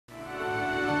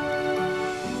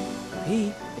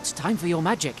P, it's time for your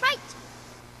magic. Right.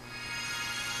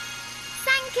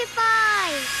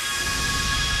 Sanckifies!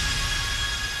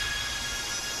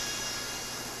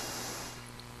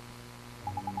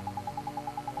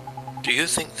 Do you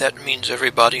think that means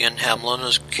everybody in Hamelin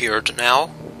is cured now?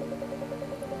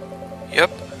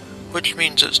 Yep, which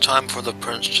means it's time for the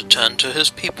prince to tend to his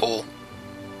people.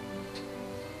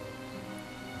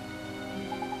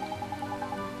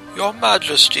 Your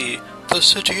Majesty, the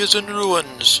city is in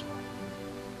ruins.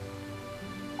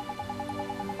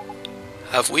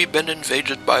 Have we been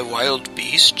invaded by wild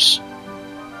beasts?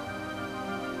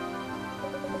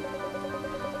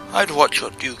 I'd watch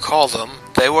what you call them.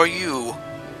 They were you.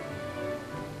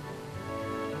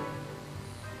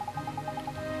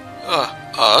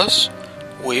 Us?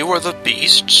 We were the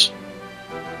beasts?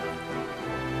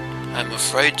 I'm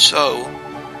afraid so.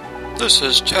 This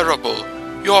is terrible.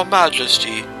 Your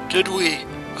Majesty, did we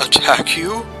attack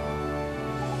you?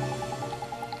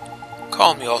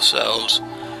 Calm yourselves.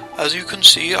 As you can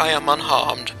see, I am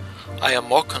unharmed. I am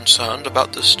more concerned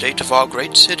about the state of our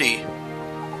great city.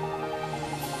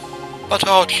 But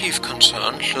our chief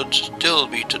concern should still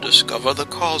be to discover the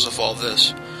cause of all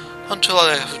this. Until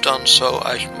I have done so,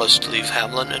 I must leave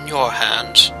Hamelin in your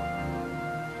hands.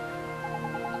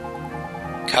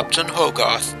 Captain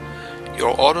Hogarth,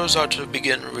 your orders are to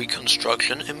begin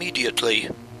reconstruction immediately.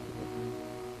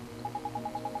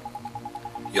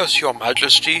 Yes, Your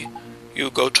Majesty. You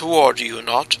go to war, do you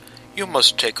not? You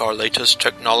must take our latest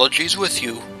technologies with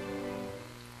you.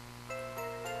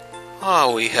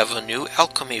 We have a new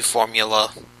alchemy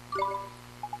formula.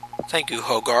 Thank you,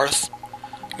 Hogarth.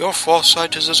 Your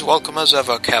foresight is as welcome as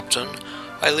ever, Captain.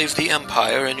 I leave the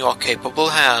Empire in your capable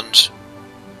hands.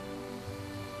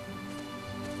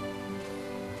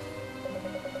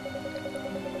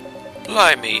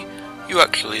 Blimey, you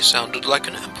actually sounded like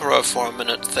an emperor for a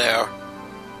minute there.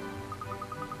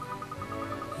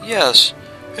 Yes,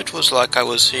 it was like I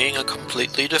was seeing a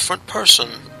completely different person.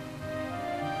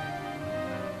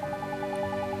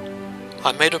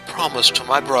 I made a promise to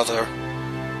my brother.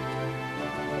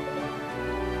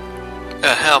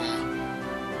 Ahem.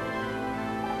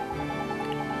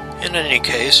 In any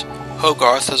case,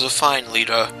 Hogarth is a fine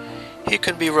leader. He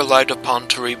can be relied upon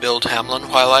to rebuild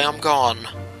Hamelin while I am gone.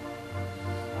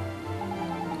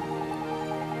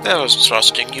 There's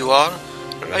trusting you are.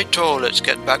 Righto, let's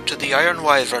get back to the Iron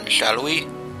Wyvern, shall we?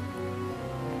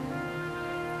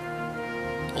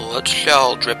 Let's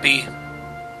shall, Drippy.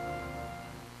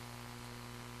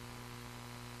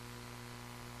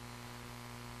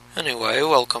 Anyway,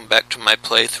 welcome back to my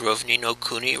playthrough of Ni no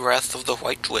Kuni, Wrath of the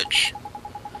White Witch.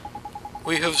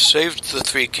 We have saved the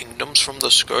Three Kingdoms from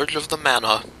the scourge of the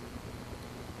Manna.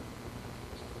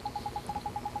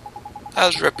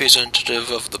 As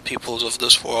representative of the peoples of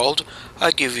this world,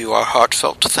 I give you our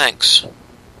heartfelt thanks.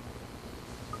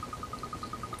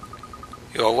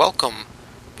 You're welcome,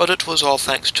 but it was all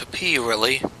thanks to P,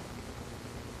 really.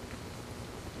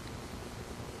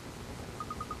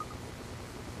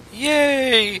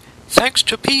 Yay! Thanks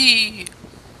to P!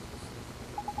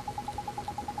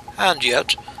 And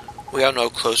yet, we are no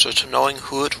closer to knowing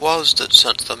who it was that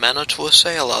sent the Manna to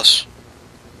assail us.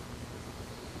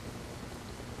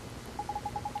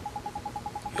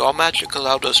 Your magic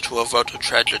allowed us to avert a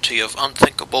tragedy of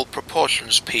unthinkable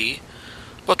proportions, P,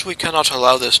 but we cannot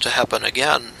allow this to happen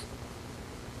again.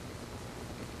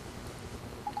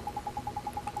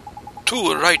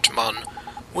 Too right, man.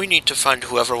 We need to find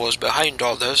whoever was behind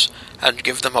all this, and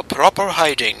give them a proper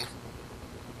hiding.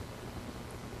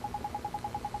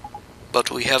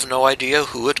 But we have no idea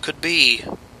who it could be.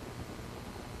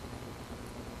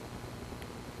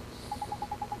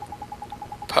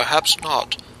 Perhaps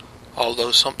not,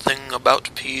 although something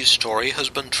about P's story has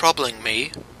been troubling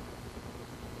me.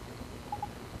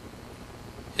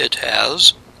 It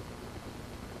has?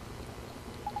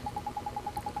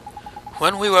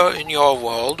 When we were in your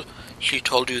world, she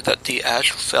told you that the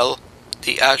ash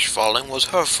falling was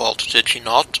her fault, did she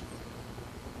not?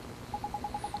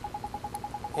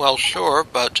 Well, sure,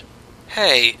 but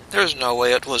hey, there's no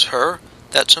way it was her.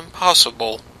 That's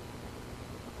impossible.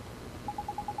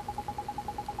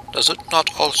 Does it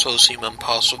not also seem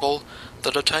impossible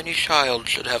that a tiny child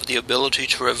should have the ability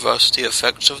to reverse the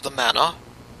effects of the Manna?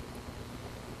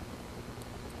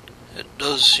 It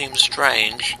does seem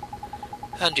strange,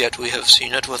 and yet we have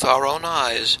seen it with our own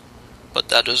eyes, but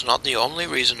that is not the only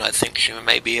reason I think she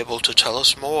may be able to tell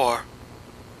us more.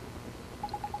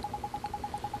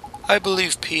 I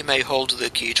believe P may hold the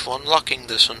key to unlocking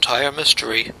this entire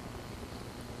mystery.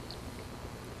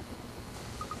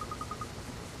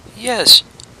 Yes,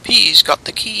 P's got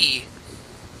the key.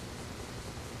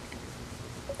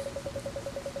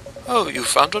 Oh, you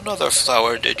found another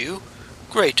flower, did you?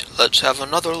 Great, let's have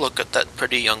another look at that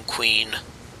pretty young queen.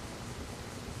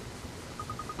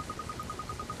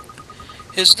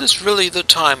 Is this really the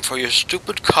time for your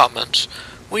stupid comments?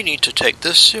 We need to take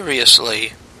this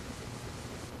seriously.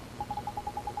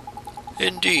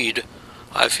 Indeed,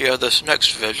 I fear this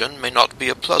next vision may not be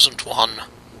a pleasant one.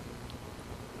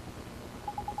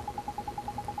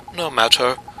 No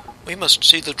matter, we must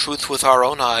see the truth with our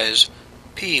own eyes.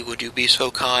 P, would you be so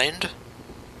kind?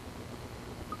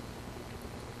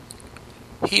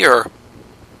 Here.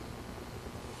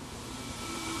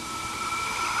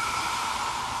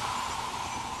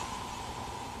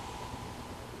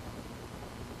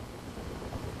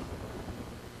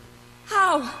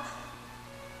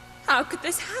 How could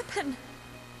this happen?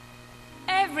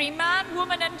 Every man,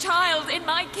 woman, and child in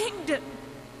my kingdom.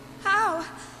 How?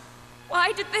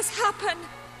 Why did this happen?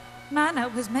 Manna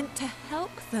was meant to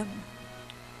help them.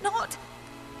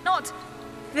 Not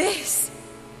this.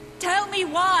 Tell me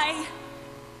why.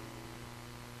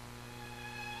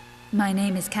 My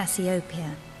name is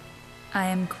Cassiopeia. I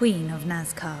am Queen of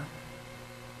Nazcaä.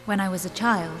 When I was a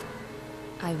child,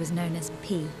 I was known as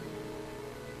P.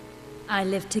 I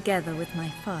lived together with my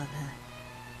father,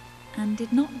 and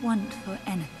did not want for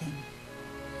anything.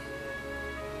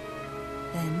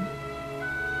 Then,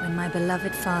 when my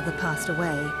beloved father passed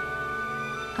away,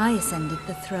 I ascended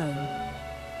the throne,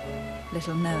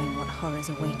 little knowing what horrors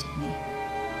awaited me.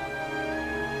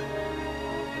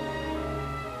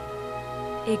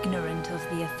 Ignorant of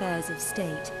the affairs of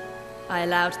state, I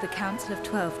allowed the Council of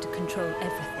 12 to control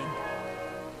everything.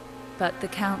 But the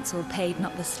Council paid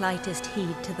not the slightest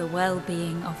heed to the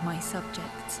well-being of my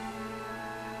subjects.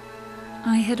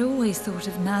 I had always thought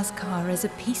of Nazcaä as a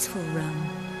peaceful realm,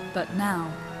 but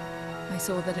now I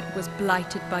saw that it was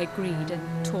blighted by greed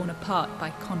and torn apart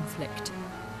by conflict.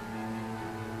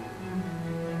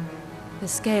 The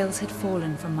scales had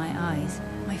fallen from my eyes.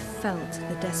 I felt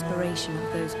the desperation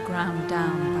of those ground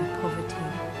down by poverty.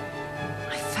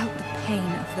 I felt the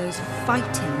pain of those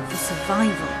fighting for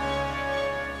survival.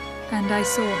 And I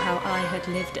saw how I had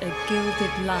lived a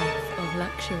gilded life of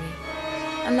luxury,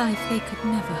 a life they could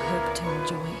never hope to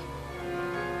enjoy.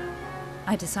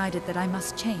 I decided that I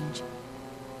must change.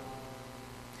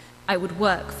 I would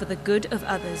work for the good of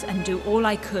others and do all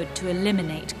I could to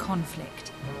eliminate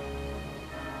conflict.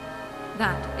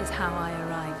 That is how I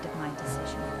arrived at my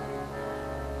decision.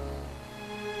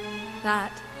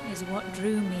 That is what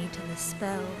drew me to the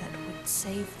spell that would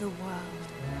save the world.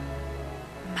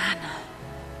 Manna.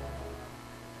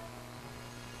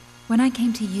 When I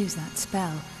came to use that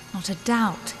spell, not a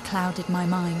doubt clouded my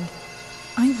mind.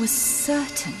 I was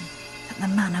certain that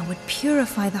the manna would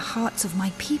purify the hearts of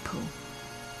my people.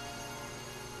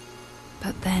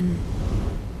 But then,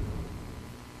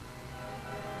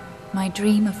 my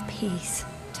dream of peace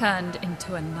turned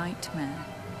into a nightmare.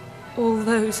 All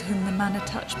those whom the manna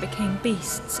touched became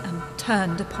beasts and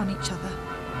turned upon each other.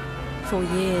 For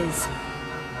years,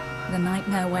 the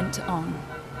nightmare went on.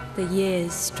 The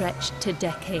years stretched to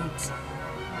decades.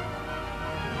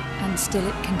 And still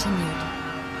it continued.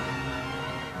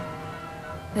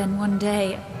 Then one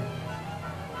day,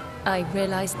 I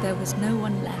realized there was no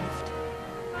one left.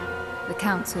 The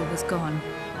council was gone.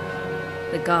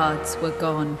 The guards were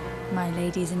gone. My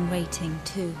ladies in waiting,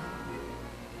 too.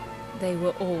 They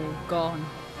were all gone.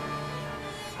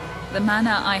 The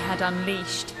manna I had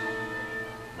unleashed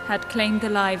had claimed the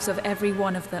lives of every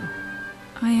one of them.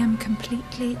 I am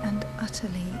completely and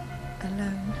utterly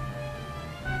alone.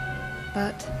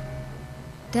 But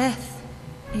death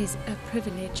is a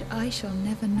privilege I shall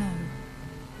never know.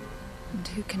 And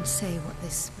who can say what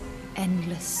this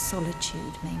endless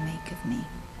solitude may make of me?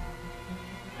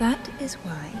 That is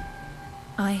why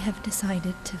I have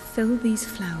decided to fill these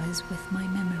flowers with my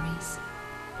memories.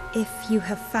 If you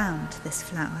have found this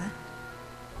flower,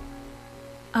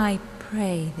 I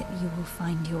pray that you will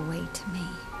find your way to me.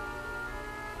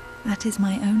 That is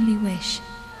my only wish.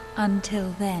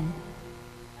 Until then,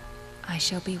 I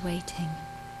shall be waiting,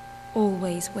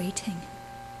 always waiting,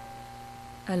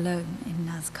 alone in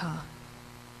Nazcaä.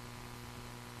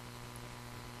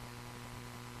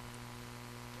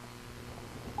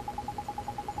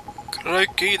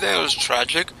 Crikey, there's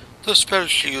tragic. The spell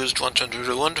she used went and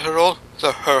ruined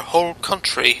her whole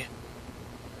country.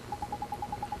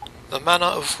 The manna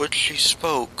of which she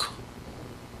spoke.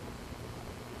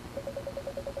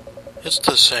 It's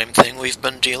the same thing we've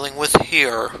been dealing with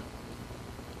here.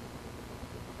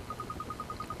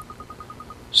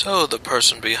 So the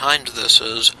person behind this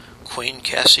is Queen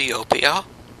Cassiopeia?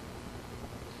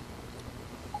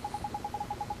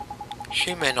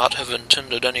 She may not have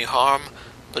intended any harm,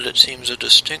 but it seems a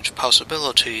distinct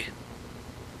possibility.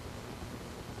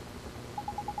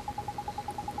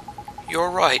 You're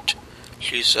right.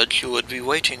 She said she would be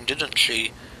waiting, didn't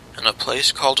she? In a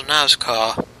place called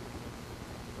Nazcaä.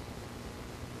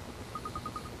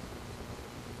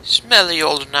 Smelly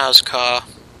old Nazcaä.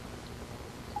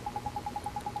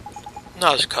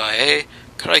 Nazcaä, eh?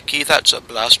 Crikey, that's a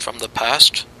blast from the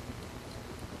past.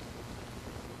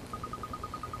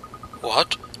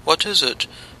 What? What is it?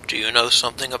 Do you know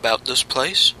something about this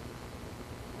place?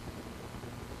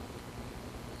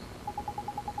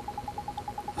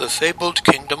 The fabled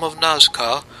kingdom of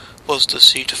Nazcaä was the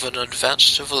seat of an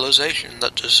advanced civilization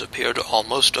that disappeared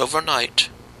almost overnight.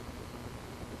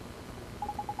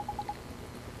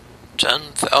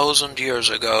 10,000 years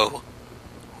ago.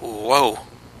 Whoa.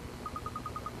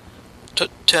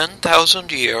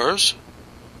 10,000 years?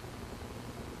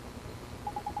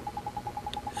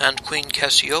 And Queen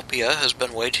Cassiopeia has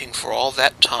been waiting for all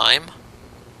that time?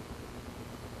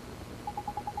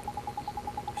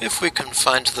 If we can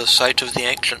find the site of the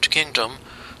ancient kingdom,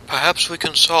 perhaps we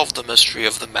can solve the mystery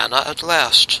of the Manna at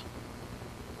last.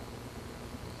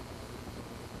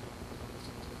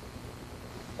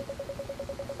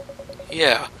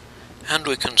 Yeah, and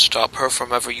we can stop her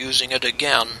from ever using it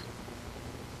again.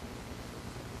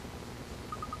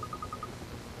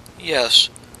 Yes,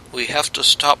 we have to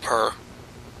stop her.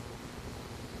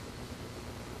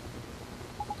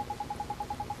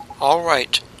 All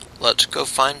right, let's go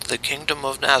find the kingdom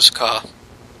of Nazcaä.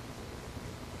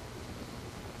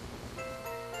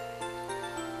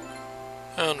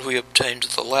 And we obtained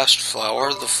the last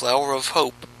flower, the flower of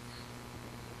hope.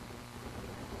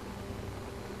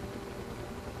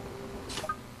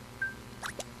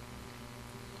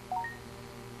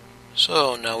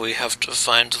 So now we have to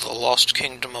find the lost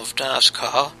kingdom of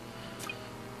Nazcaä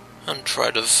and try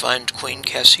to find Queen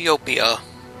Cassiopeia.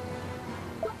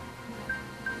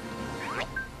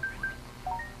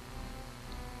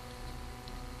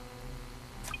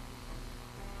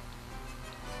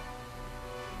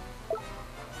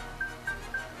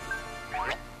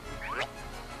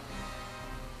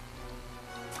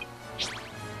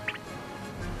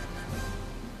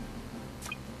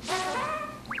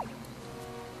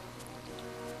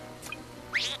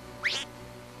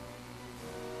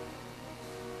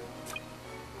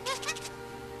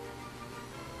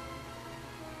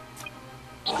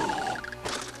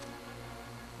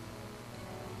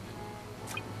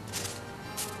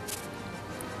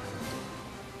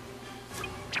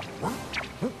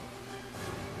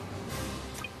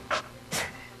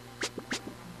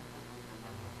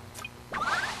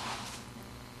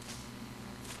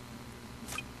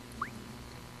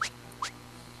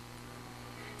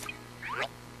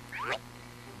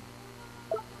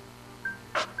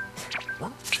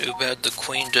 Too bad the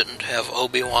Queen didn't have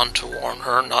Obi-Wan to warn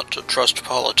her not to trust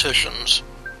politicians.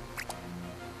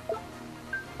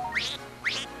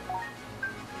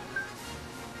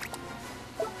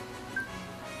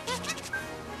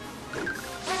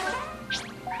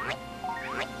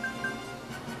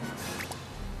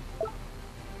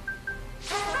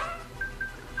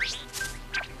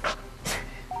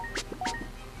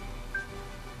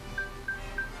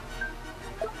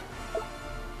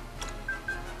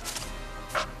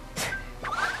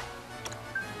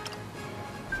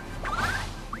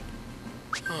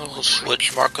 I'll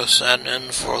switch Marcassin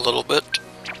in for a little bit.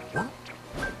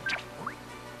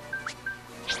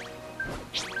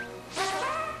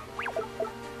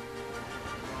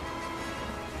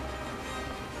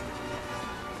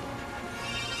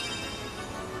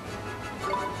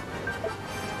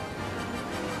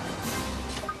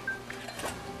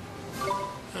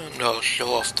 And I'll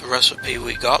show off the recipe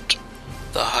we got.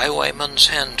 The Highwayman's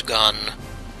Handgun.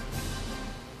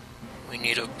 We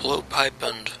need a blowpipe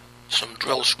and some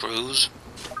drill screws.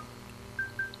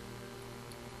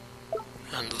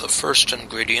 And the first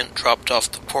ingredient dropped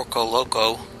off the Porco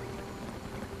Loco.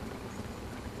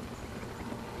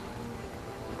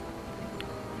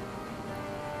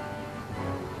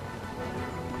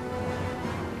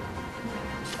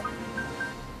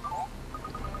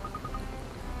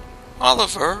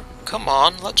 Oliver, come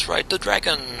on, let's ride the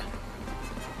dragon.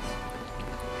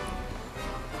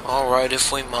 Alright,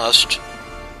 if we must.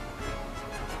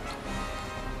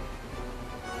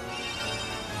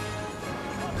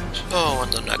 So,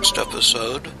 in the next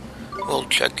episode, we'll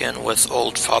check in with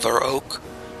Old Father Oak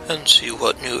and see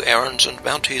what new errands and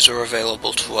bounties are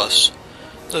available to us.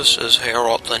 This is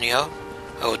Harold Linnea.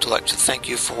 I would like to thank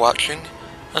you for watching,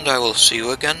 and I will see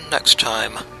you again next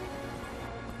time.